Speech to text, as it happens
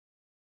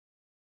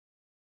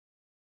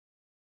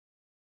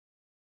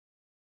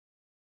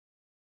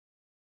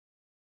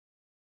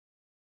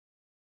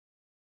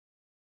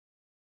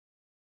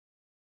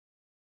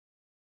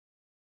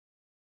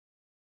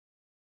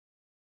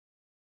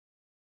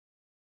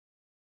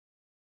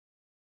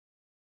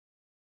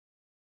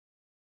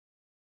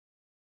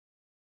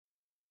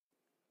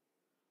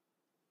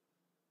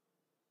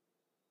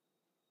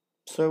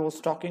So I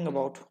was talking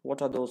about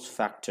what are those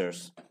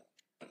factors.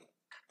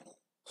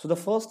 So the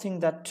first thing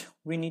that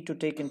we need to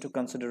take into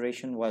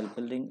consideration while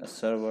building a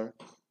server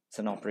is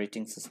an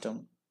operating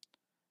system,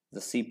 the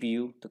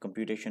CPU, the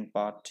computation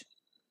part,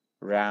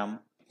 RAM,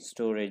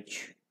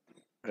 storage,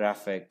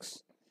 graphics,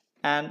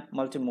 and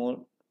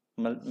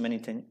many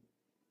things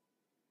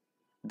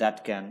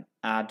that can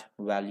add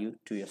value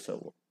to your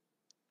server.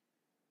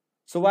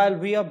 So while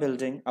we are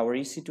building our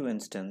EC2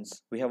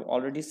 instance, we have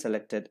already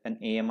selected an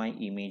AMI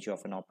image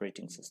of an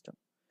operating system.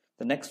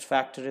 The next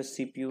factor is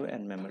CPU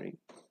and memory.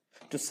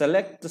 To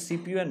select the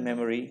CPU and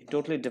memory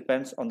totally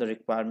depends on the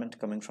requirement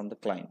coming from the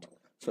client.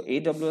 So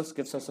AWS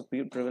gives us a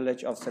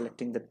privilege of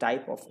selecting the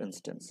type of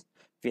instance.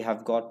 We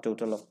have got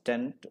total of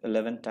 10 to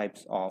 11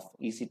 types of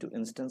EC2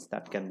 instance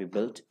that can be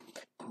built.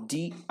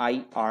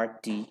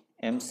 DIRT,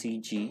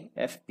 MCG,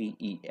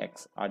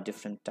 FPEX are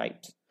different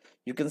types.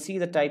 You can see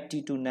the type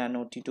T2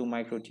 nano, T2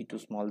 micro,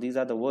 T2 small. These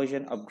are the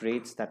version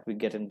upgrades that we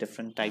get in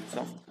different types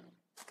of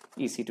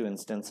EC2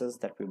 instances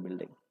that we're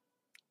building.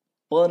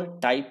 Per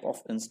type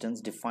of instance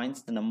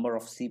defines the number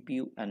of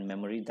CPU and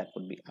memory that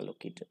would be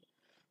allocated.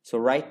 So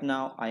right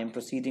now I am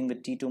proceeding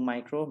with T2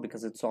 micro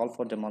because it's all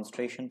for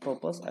demonstration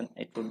purpose, and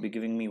it would be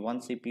giving me 1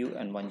 CPU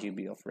and 1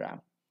 GB of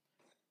RAM.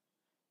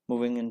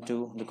 Moving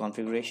into the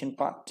configuration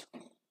part.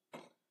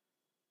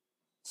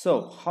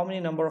 So how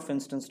many number of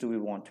instances do we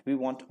want? We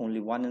want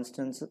only one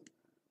instance.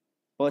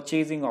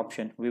 Purchasing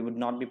option, we would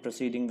not be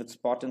proceeding with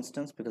spot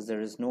instance because there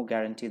is no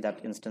guarantee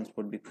that instance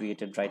would be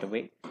created right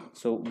away.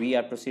 So we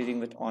are proceeding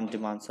with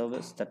on-demand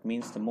service. That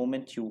means the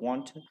moment you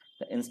want,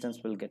 the instance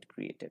will get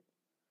created.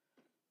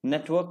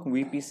 Network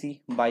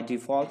VPC, by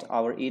default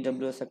our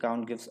AWS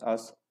account gives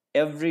us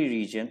every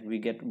region we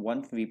get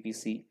one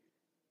VPC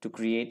to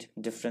create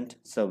different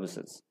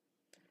services.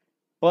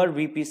 Per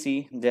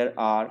VPC there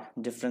are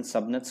different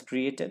subnets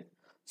created.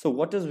 So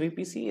what is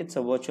VPC? It's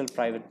a virtual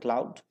private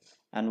cloud.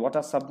 And what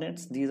are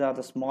subnets? These are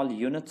the small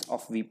units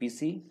of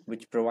VPC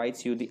which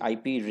provides you the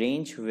IP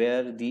range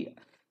where the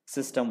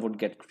system would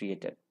get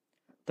created.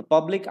 The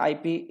public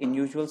IP, in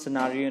usual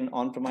scenario in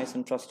on-premise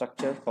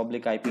infrastructure,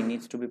 public IP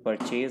needs to be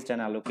purchased and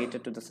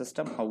allocated to the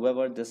system.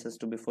 However, this is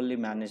to be fully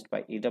managed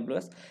by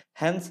AWS.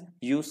 Hence,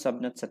 use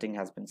subnet setting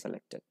has been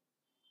selected.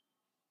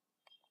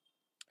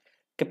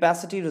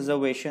 Capacity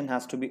reservation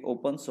has to be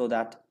open so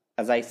that,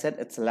 as I said,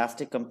 it's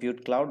elastic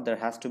compute cloud. There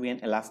has to be an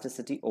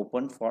elasticity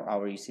open for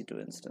our EC2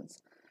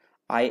 instance.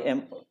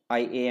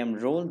 IAM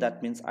role,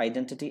 that means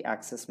identity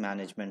access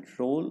management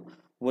role,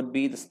 would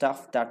be the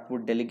stuff that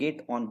would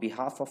delegate on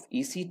behalf of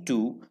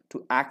EC2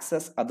 to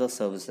access other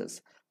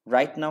services.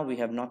 Right now we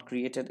have not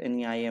created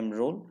any IAM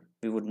role.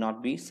 We would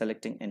not be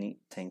selecting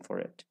anything for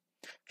it.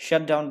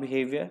 Shutdown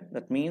behavior,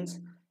 that means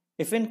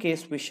if in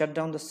case we shut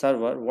down the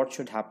server, what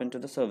should happen to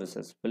the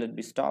services? Will it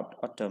be stopped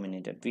or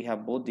terminated? We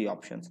have both the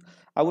options.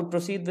 I would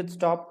proceed with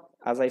stop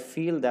as I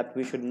feel that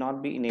we should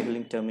not be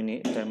enabling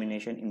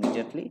termination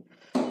immediately.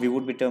 We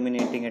would be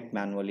terminating it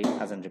manually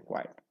as and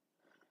required.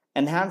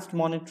 Enhanced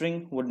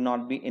monitoring would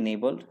not be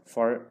enabled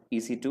for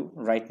EC2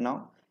 right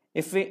now.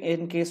 If we,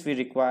 in case we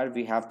require,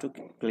 we have to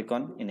click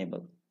on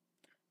enable.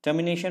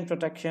 Termination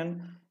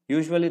protection.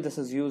 Usually this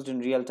is used in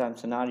real-time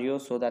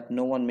scenarios so that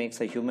no one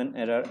makes a human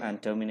error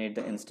and terminate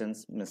the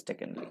instance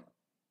mistakenly.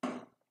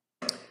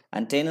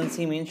 And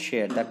tenancy means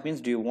shared. That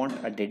means do you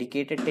want a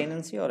dedicated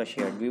tenancy or a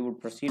shared? We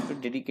would proceed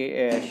with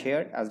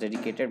shared, as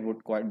dedicated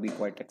would be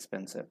quite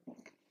expensive.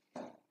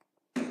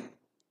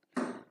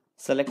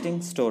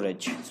 Selecting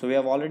storage. So we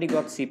have already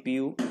got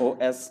CPU,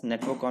 OS,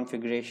 network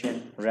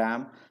configuration,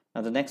 RAM.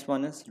 Now the next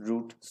one is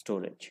root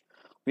storage.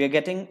 We are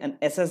getting an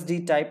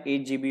SSD type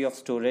 8 GB of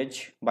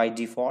storage by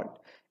default.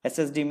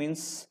 SSD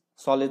means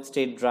solid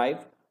state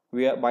drive.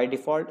 We are by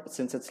default,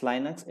 since it's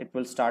Linux, it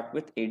will start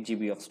with 8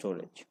 GB of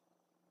storage.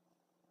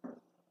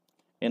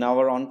 In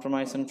our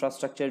on-premise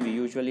infrastructure, we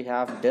usually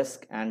have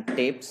disk and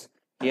tapes.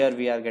 Here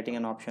we are getting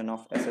an option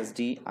of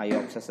SSD,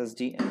 IOPS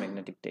SSD and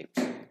magnetic tapes.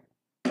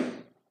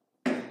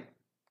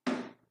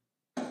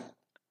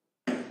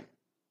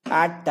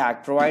 Add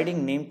tag,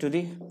 providing name to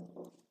the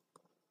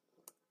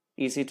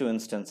EC2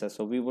 instances.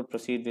 So we would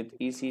proceed with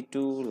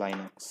EC2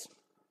 Linux.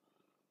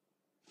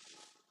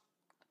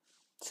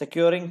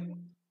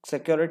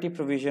 Security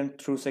provision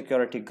through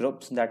security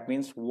groups. That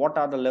means what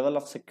are the level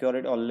of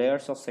security or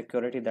layers of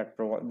security that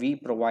we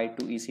provide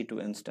to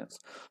EC2 instance.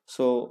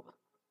 So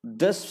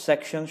this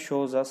section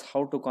shows us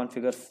how to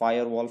configure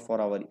firewall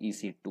for our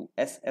EC2.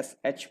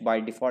 SSH by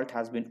default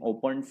has been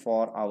opened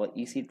for our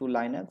EC2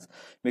 Linux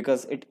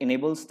because it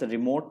enables the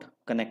remote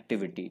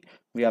connectivity.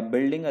 We are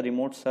building a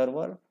remote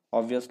server.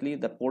 Obviously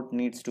the port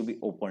needs to be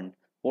opened.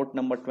 Port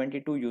number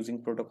 22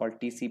 using protocol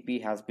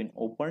TCP has been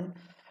opened.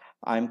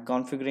 I'm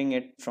configuring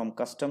it from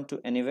custom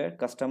to anywhere.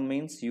 Custom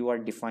means you are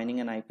defining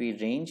an IP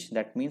range.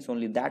 That means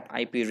only that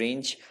IP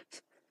range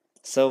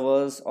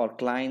servers or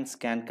clients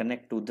can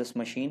connect to this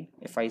machine.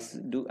 If I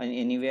do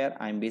anywhere,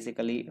 I'm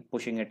basically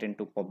pushing it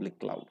into public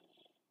cloud.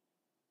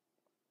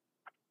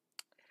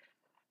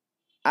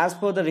 As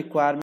per the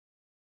requirement